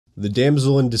the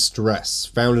damsel in distress,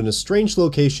 found in a strange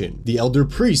location, the elder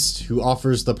priest who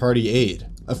offers the party aid,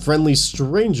 a friendly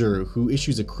stranger who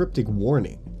issues a cryptic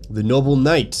warning, the noble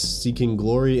knight seeking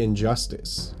glory and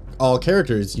justice. All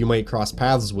characters you might cross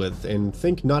paths with and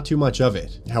think not too much of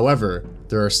it. However,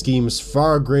 there are schemes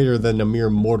far greater than a mere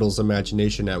mortal's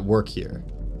imagination at work here.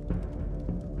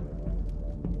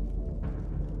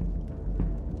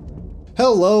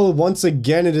 Hello, once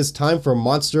again it is time for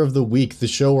Monster of the Week, the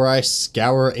show where I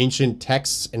scour ancient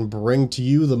texts and bring to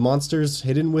you the monsters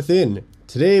hidden within.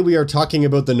 Today we are talking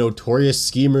about the notorious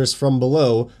schemers from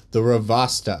below, the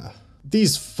Raavasta.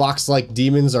 These fox-like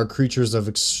demons are creatures of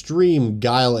extreme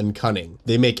guile and cunning.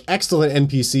 They make excellent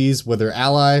NPCs, whether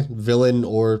ally, villain,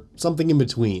 or something in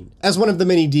between. As one of the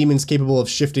many demons capable of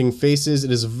shifting faces,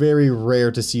 it is very rare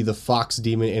to see the fox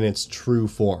demon in its true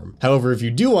form. However, if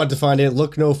you do want to find it,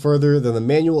 look no further than the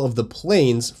Manual of the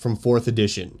Planes from 4th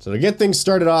edition. So to get things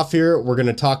started off here, we're going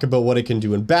to talk about what it can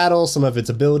do in battle, some of its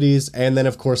abilities, and then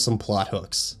of course some plot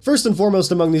hooks. First and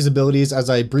foremost among these abilities, as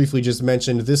I briefly just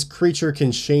mentioned, this creature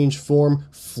can change form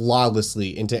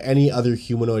flawlessly into any other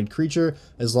humanoid creature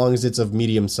as long as it's of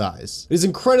medium size. It is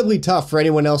incredibly tough for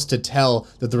anyone else to tell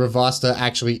that the Raavasta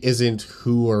actually isn't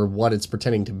who or what it's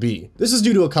pretending to be. This is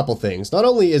due to a couple things. Not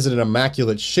only is it an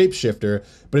immaculate shapeshifter,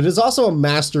 but it is also a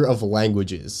master of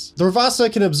languages. The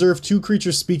Raavasta can observe two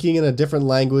creatures speaking in a different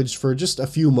language for just a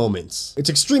few moments. Its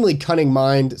extremely cunning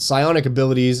mind, psionic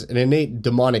abilities, and innate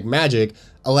demonic magic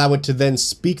allow it to then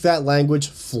speak that language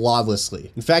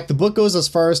flawlessly. In fact, the book goes as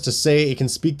far as to say it can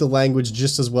speak the language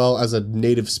just as well as a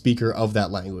native speaker of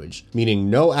that language, meaning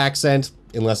no accent,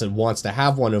 unless it wants to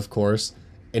have one, of course,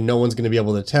 and no one's going to be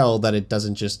able to tell that it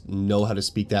doesn't just know how to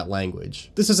speak that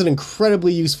language. This is an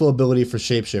incredibly useful ability for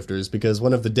shapeshifters because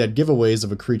one of the dead giveaways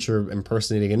of a creature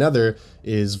impersonating another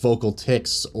is vocal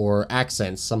tics or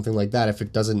accents, something like that, if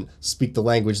it doesn't speak the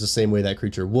language the same way that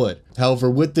creature would. However,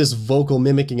 with this vocal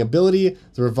mimicking ability,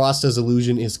 the Raavasta's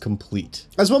illusion is complete.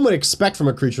 As one would expect from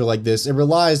a creature like this, it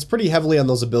relies pretty heavily on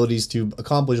those abilities to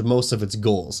accomplish most of its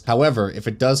goals. However, if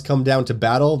it does come down to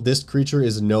battle, this creature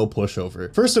is no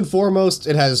pushover. First and foremost,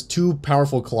 it has two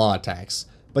powerful claw attacks.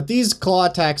 But these claw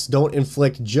attacks don't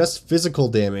inflict just physical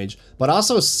damage, but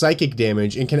also psychic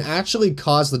damage and can actually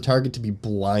cause the target to be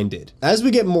blinded. As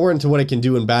we get more into what it can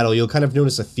do in battle, you'll kind of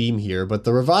notice a theme here, but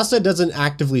the Raavasta doesn't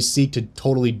actively seek to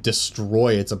totally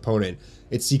destroy its opponent.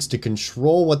 It seeks to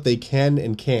control what they can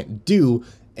and can't do,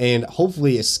 and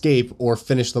hopefully escape or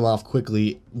finish them off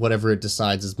quickly, whatever it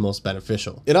decides is most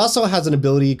beneficial. It also has an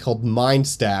ability called Mind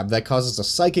Stab that causes a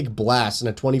psychic blast in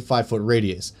a 25-foot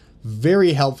radius.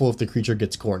 Very helpful if the creature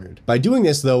gets cornered. By doing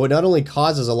this though, it not only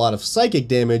causes a lot of psychic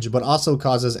damage, but also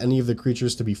causes any of the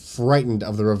creatures to be frightened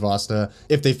of the Raavasta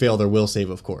if they fail their will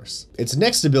save, of course. Its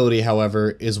next ability,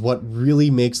 however, is what really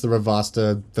makes the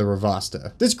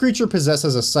Raavasta. This creature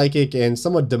possesses a psychic and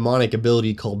somewhat demonic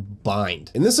ability called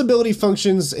Bind. And this ability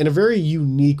functions in a very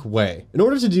unique way. In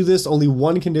order to do this, only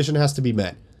one condition has to be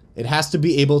met. It has to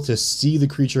be able to see the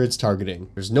creature it's targeting.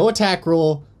 There's no attack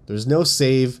roll, there's no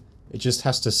save, it just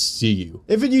has to see you.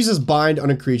 If it uses Bind on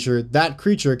a creature, that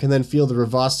creature can then feel the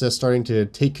Raavasta starting to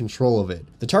take control of it.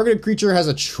 The targeted creature has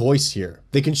a choice here.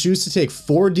 They can choose to take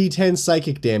 4d10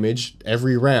 psychic damage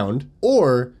every round,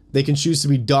 or they can choose to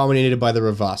be dominated by the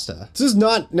Raavasta. This is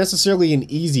not necessarily an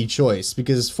easy choice,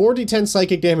 because 4d10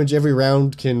 psychic damage every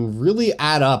round can really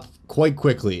add up quite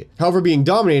quickly. However, being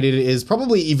dominated is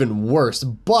probably even worse,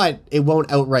 but it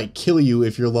won't outright kill you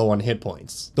if you're low on hit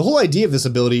points. The whole idea of this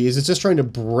ability is it's just trying to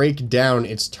break down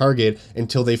its target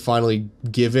until they finally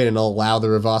give in and allow the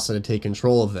Raavasta to take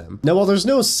control of them. Now, while there's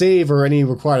no save or any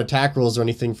required attack rolls or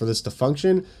anything for this to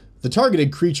function, the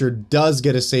targeted creature does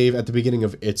get a save at the beginning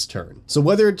of its turn. So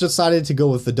whether it decided to go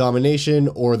with the domination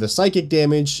or the psychic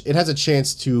damage, it has a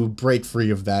chance to break free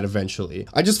of that eventually.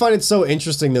 I just find it so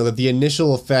interesting though that the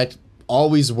initial effect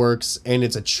always works and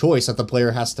it's a choice that the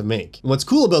player has to make. And what's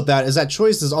cool about that is that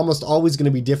choice is almost always going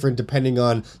to be different depending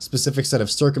on specific set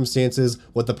of circumstances,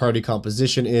 what the party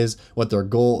composition is, what their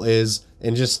goal is,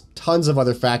 and just tons of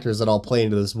other factors that all play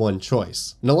into this one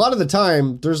choice. And a lot of the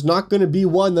time, there's not going to be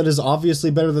one that is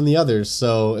obviously better than the others,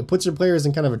 so it puts your players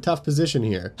in kind of a tough position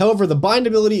here. However, the bind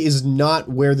ability is not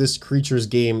where this creature's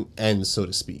game ends, so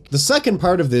to speak. The second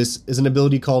part of this is an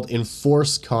ability called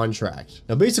Enforce Contract.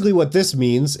 Now basically what this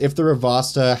means, if the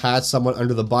Raavasta has someone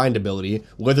under the bind ability,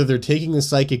 whether they're taking the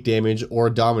psychic damage or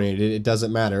dominated, it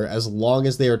doesn't matter, as long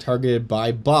as they are targeted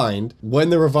by bind, when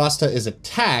the Raavasta is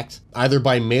attacked, either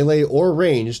by melee or more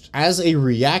ranged, as a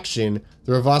reaction,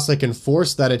 the Raavasta can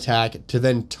force that attack to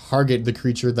then target the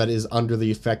creature that is under the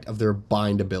effect of their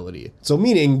bind ability. So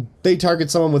meaning, they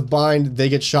target someone with bind, they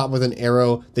get shot with an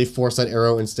arrow, they force that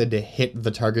arrow instead to hit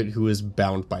the target who is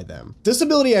bound by them. This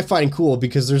ability I find cool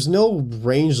because there's no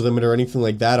range limit or anything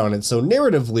like that on it, so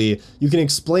narratively, you can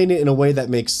explain it in a way that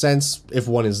makes sense if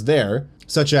one is there,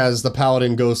 such as the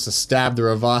paladin goes to stab the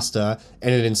Raavasta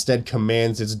and it instead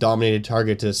commands its dominated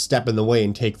target to step in the way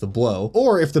and take the blow.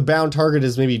 Or if the bound target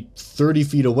is maybe 30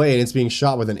 feet away and it's being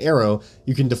shot with an arrow,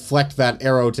 you can deflect that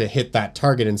arrow to hit that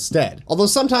target instead. Although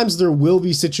sometimes there will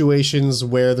be situations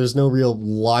where there's no real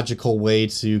logical way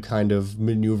to kind of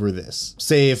maneuver this.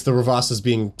 Say if the Raavasta is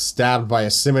being stabbed by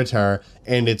a scimitar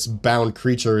and its bound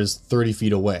creature is 30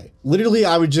 feet away. Literally,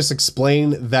 I would just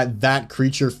explain that that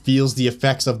creature feels the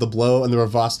effects of the blow and the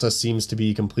Raavasta seems to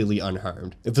be completely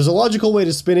unharmed. If there's a logical way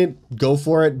to spin it, go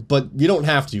for it, but you don't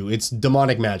have to. It's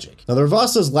demonic magic. Now, the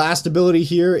Raavasta's last ability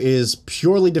here is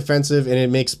purely defensive and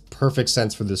it makes perfect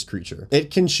sense for this creature.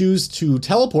 It can choose to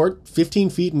teleport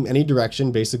 15 feet in any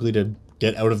direction, basically to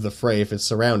get out of the fray if it's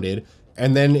surrounded,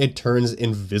 and then it turns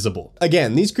invisible.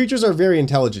 Again, these creatures are very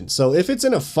intelligent, so if it's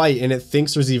in a fight and it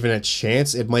thinks there's even a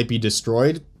chance it might be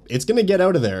destroyed, it's gonna get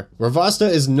out of there. Raavasta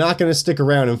is not gonna stick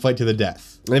around and fight to the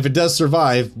death. And if it does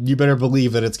survive, you better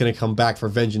believe that it's gonna come back for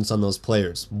vengeance on those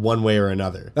players, one way or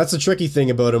another. That's the tricky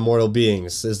thing about immortal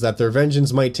beings, is that their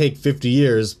vengeance might take 50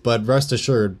 years, but rest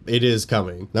assured, it is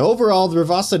coming. Now overall, the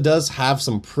Raavasta does have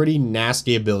some pretty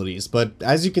nasty abilities, but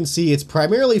as you can see, it's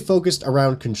primarily focused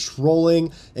around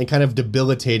controlling and kind of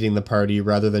debilitating the party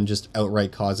rather than just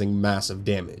outright causing massive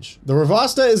damage. The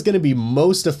Raavasta is gonna be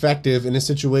most effective in a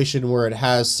situation where it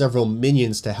has several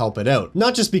minions to help it out.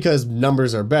 Not just because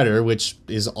numbers are better, which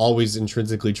is always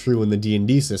intrinsically true in the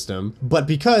D&D system, but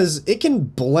because it can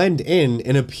blend in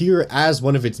and appear as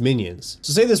one of its minions.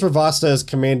 So say this Raavasta is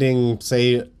commanding,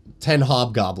 say, 10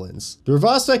 hobgoblins. The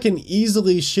Raavasta can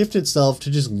easily shift itself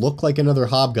to just look like another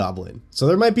hobgoblin. So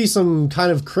there might be some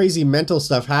kind of crazy mental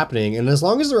stuff happening, and as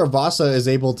long as the Raavasta is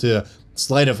able to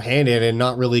sleight of hand it and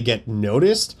not really get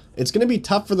noticed, it's going to be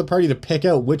tough for the party to pick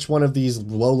out which one of these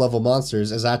low-level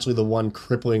monsters is actually the one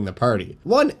crippling the party.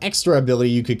 One extra ability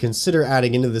you could consider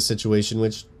adding into this situation,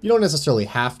 which you don't necessarily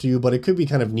have to, but it could be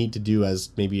kind of neat to do as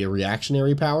maybe a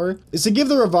reactionary power, is to give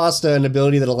the Raavasta an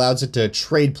ability that allows it to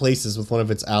trade places with one of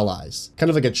its allies. Kind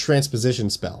of like a transposition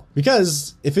spell.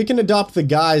 Because if it can adopt the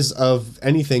guise of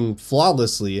anything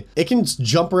flawlessly, it can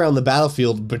jump around the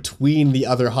battlefield between the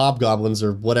other hobgoblins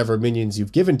or whatever minions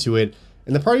you've given to it,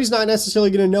 and the party's not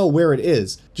necessarily going to know where it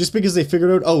is. Just because they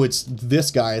figured out, oh, it's this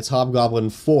guy, it's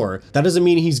Hobgoblin 4. That doesn't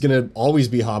mean he's going to always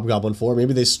be Hobgoblin 4.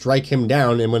 Maybe they strike him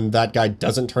down, and when that guy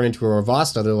doesn't turn into a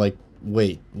Raavasta, they're like,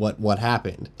 wait, what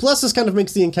happened? Plus, this kind of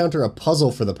makes the encounter a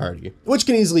puzzle for the party, which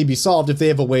can easily be solved if they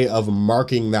have a way of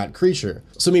marking that creature.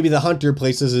 So maybe the hunter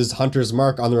places his hunter's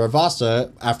mark on the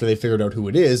Raavasta after they figured out who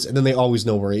it is, and then they always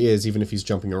know where he is, even if he's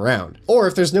jumping around. Or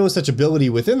if there's no such ability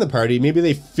within the party, maybe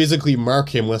they physically mark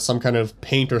him with some kind of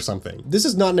paint or something. This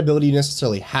is not an ability you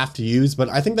necessarily have to use, but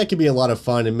I think that could be a lot of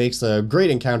fun and makes a great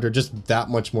encounter just that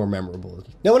much more memorable.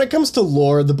 Now, when it comes to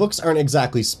lore, the books aren't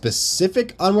exactly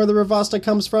specific on where the Raavasta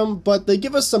comes from, but they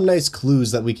give us some nice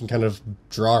clues that we can kind of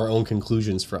draw our own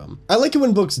conclusions from. I like it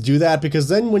when books do that because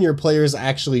then when your players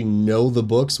actually know the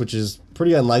books, which is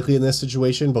pretty unlikely in this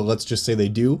situation, but let's just say they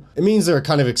do, it means they're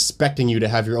kind of expecting you to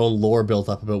have your own lore built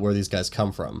up about where these guys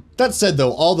come from. That said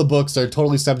though, all the books are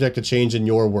totally subject to change in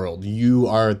your world. You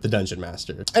are the dungeon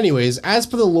master. Anyways, as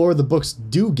for the lore the books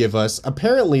do give us,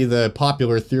 apparently the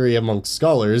popular theory amongst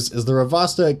scholars is the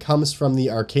Raavasta comes from the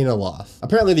Arcanoloth.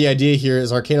 Apparently the idea here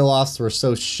is Arcanoloths were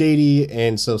so shady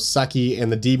and so sucky,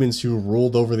 and the demons who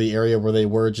ruled over the area where they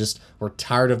were just were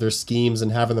tired of their schemes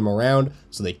and having them around,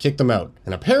 so they kicked them out.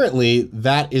 And apparently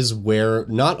that is where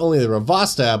not only the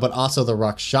Raavasta, but also the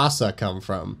Rakshasa come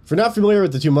from. If you're not familiar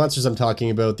with the two monsters I'm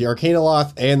talking about, the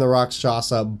Arcanoloth and the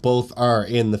Rakshasa both are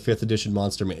in the 5th edition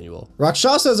monster manual.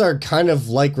 Rakshasas are kind of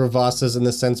like Raavastas in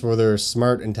the sense where they're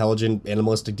smart, intelligent,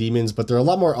 animalistic demons, but they're a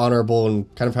lot more honorable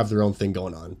and kind of have their own thing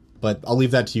going on. But I'll leave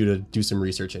that to you to do some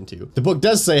research into. The book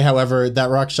does say, however,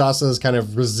 that Rakshasas kind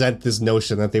of resent this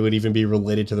notion that they would even be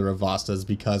related to the Raavastas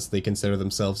because they consider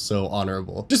themselves so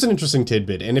honorable. Just an interesting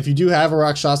tidbit, and if you do have a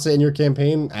Rakshasa in your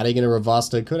campaign, adding in a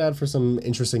Raavasta could add for some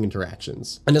interesting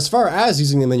interactions. And as far as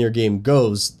using them in your game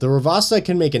goes, the Raavasta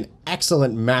can make an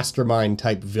excellent mastermind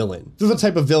type villain. They're the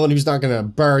type of villain who's not gonna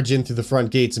barge in through the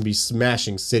front gates and be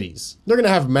smashing cities. They're gonna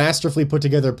have masterfully put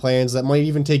together plans that might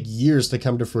even take years to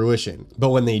come to fruition. But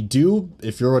when they do,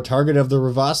 if you're a target of the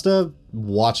Raavasta,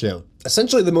 watch out.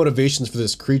 Essentially, the motivations for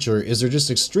this creature is they're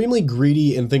just extremely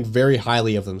greedy and think very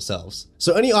highly of themselves.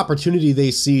 So any opportunity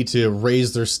they see to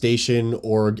raise their station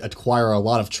or acquire a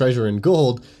lot of treasure and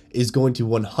gold is going to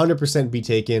 100% be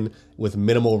taken with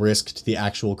minimal risk to the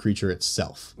actual creature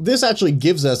itself. This actually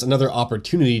gives us another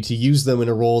opportunity to use them in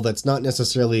a role that's not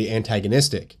necessarily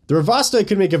antagonistic. The Raavasta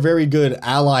could make a very good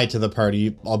ally to the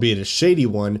party, albeit a shady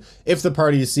one, if the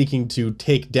party is seeking to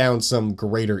take down some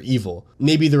greater evil.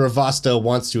 Maybe the Raavasta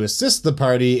wants to assist the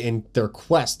party in their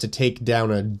quest to take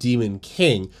down a demon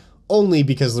king, only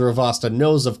because the Raavasta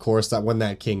knows, of course, that when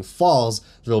that king falls,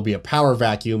 there will be a power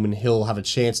vacuum and he'll have a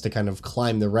chance to kind of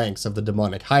climb the ranks of the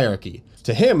demonic hierarchy.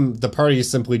 To him, the party is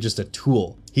simply just a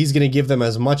tool. He's going to give them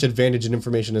as much advantage and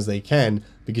information as they can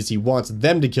because he wants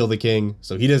them to kill the king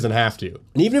so he doesn't have to.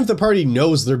 And even if the party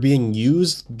knows they're being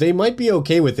used, they might be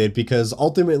okay with it because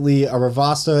ultimately a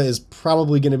Raavasta is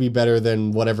probably going to be better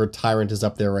than whatever tyrant is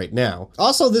up there right now.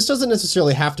 Also, this doesn't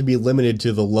necessarily have to be limited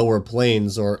to the lower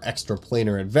planes or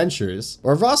extraplanar adventures. A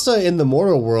Raavasta in the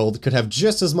mortal world could have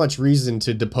just as much reason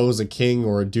to depose a king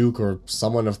or a duke or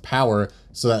someone of power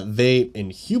so that they, in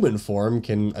human form,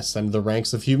 can ascend the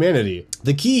ranks of humanity.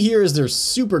 The key here is they're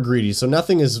super greedy, so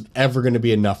nothing is ever going to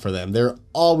be enough for them. They're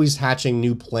always hatching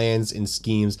new plans and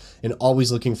schemes and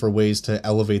always looking for ways to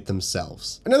elevate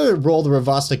themselves. Another role the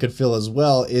Raavasta could fill as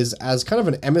well is as kind of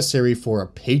an emissary for a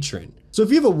patron. So if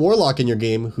you have a warlock in your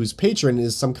game whose patron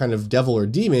is some kind of devil or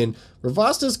demon,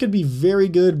 Raavastas could be very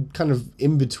good kind of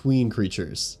in-between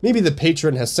creatures. Maybe the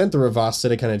patron has sent the Raavasta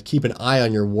to kind of keep an eye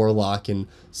on your warlock and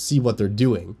see what they're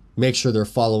doing. Make sure they're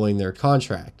following their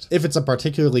contract. If it's a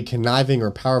particularly conniving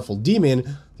or powerful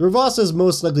demon, the Raavasta is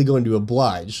most likely going to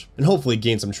oblige, and hopefully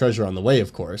gain some treasure on the way,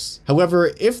 of course.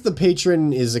 However, if the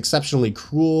patron is exceptionally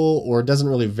cruel, or doesn't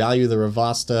really value the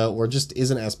Raavasta, or just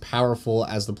isn't as powerful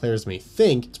as the players may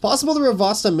think, it's possible the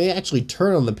Raavasta may actually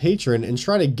turn on the patron and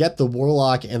try to get the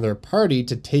warlock and their party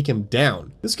to take him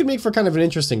down. This could make for kind of an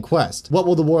interesting quest. What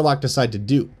will the warlock decide to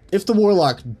do? If the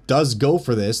warlock does go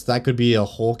for this, that could be a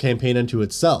whole campaign unto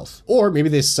itself. Or maybe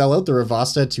they sell out the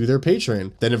Raavasta to their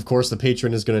patron. Then of course the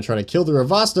patron is going to try to kill the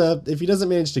Raavasta. If he doesn't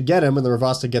manage to get him and the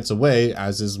Raavasta gets away,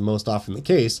 as is most often the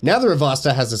case, now the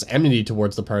Raavasta has this enmity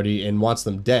towards the party and wants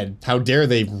them dead. How dare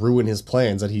they ruin his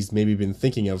plans that he's maybe been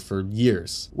thinking of for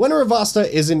years. When a Raavasta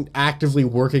isn't actively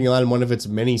working on one of its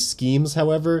many schemes,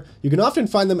 however, you can often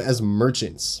find them as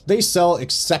merchants. They sell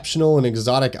exceptional and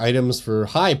exotic items for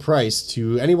high price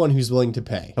to anyone who's willing to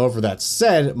pay. However, that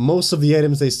said, most of the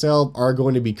items they sell are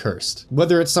going to be cursed.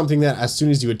 Whether it's something that as soon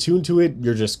as you attune to it,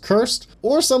 you're just cursed,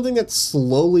 or something that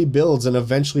slowly builds and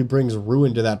eventually brings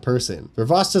ruin to that person.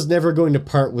 Raavasta's never going to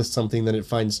part with something that it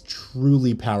finds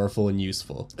truly powerful and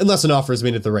useful. Unless an offer is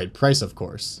made at the right price, of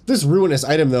course. This ruinous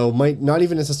item, though, might not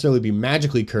even necessarily be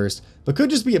magically cursed, but could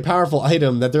just be a powerful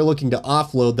item that they're looking to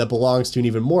offload that belongs to an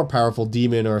even more powerful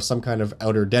demon or some kind of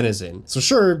outer denizen. So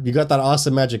sure, you got that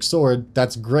awesome magic sword,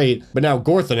 that's great, but now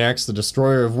Gorthanax, the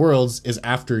destroyer of worlds, is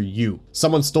after you.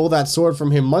 Someone stole that sword from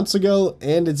him months ago,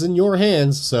 and it's in your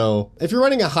hands, so if you're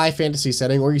running a high fantasy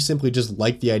setting, or you simply just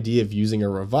like the idea of using a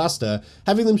Raavasta,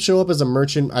 having them show up as a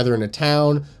merchant either in a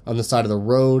town, on the side of the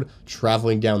road,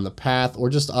 traveling down the path, or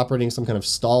just operating some kind of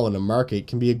stall in a market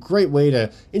can be a great way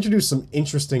to introduce some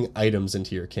interesting items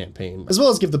into your campaign, as well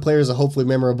as give the players a hopefully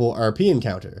memorable RP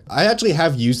encounter. I actually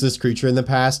have used this creature in the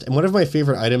past, and one of my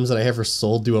favorite items that I ever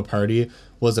sold to a party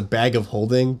was a bag of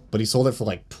holding, but he sold it for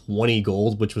like 20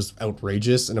 gold, which was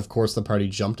outrageous, and of course the party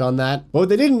jumped on that. But what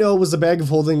they didn't know was the bag of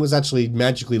holding was actually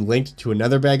magically linked to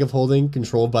another bag of holding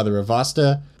controlled by the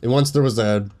Raavasta, and once there was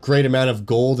a great amount of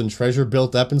gold and treasure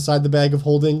built up inside the bag of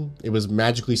holding, it was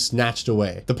magically snatched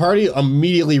away. The party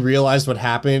immediately realized what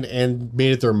happened and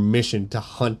made it their mission to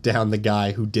hunt down the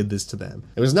guy who did this to them.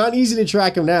 It was not easy to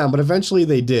track him down, but eventually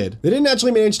they did. They didn't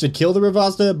actually manage to kill the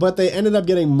Raavasta, but they ended up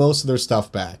getting most of their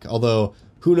stuff back, although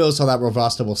who knows how that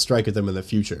Raavasta will strike at them in the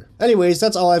future. Anyways,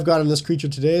 that's all I've got on this creature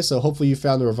today, so hopefully you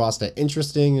found the Raavasta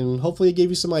interesting, and hopefully it gave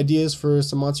you some ideas for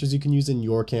some monsters you can use in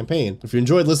your campaign. If you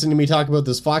enjoyed listening to me talk about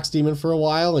this fox demon for a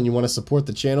while, and you want to support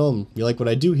the channel, and you like what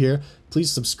I do here,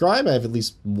 please subscribe. I have at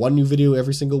least one new video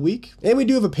every single week. And we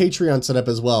do have a Patreon set up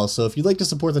as well, so if you'd like to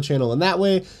support the channel in that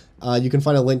way, you can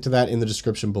find a link to that in the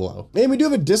description below. And we do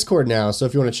have a Discord now, so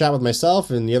if you want to chat with myself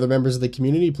and the other members of the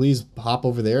community, please hop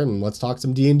over there and let's talk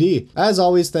some D&D. As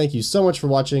always, thank you so much for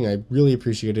watching. I really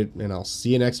appreciate it, and I'll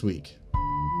see you next week.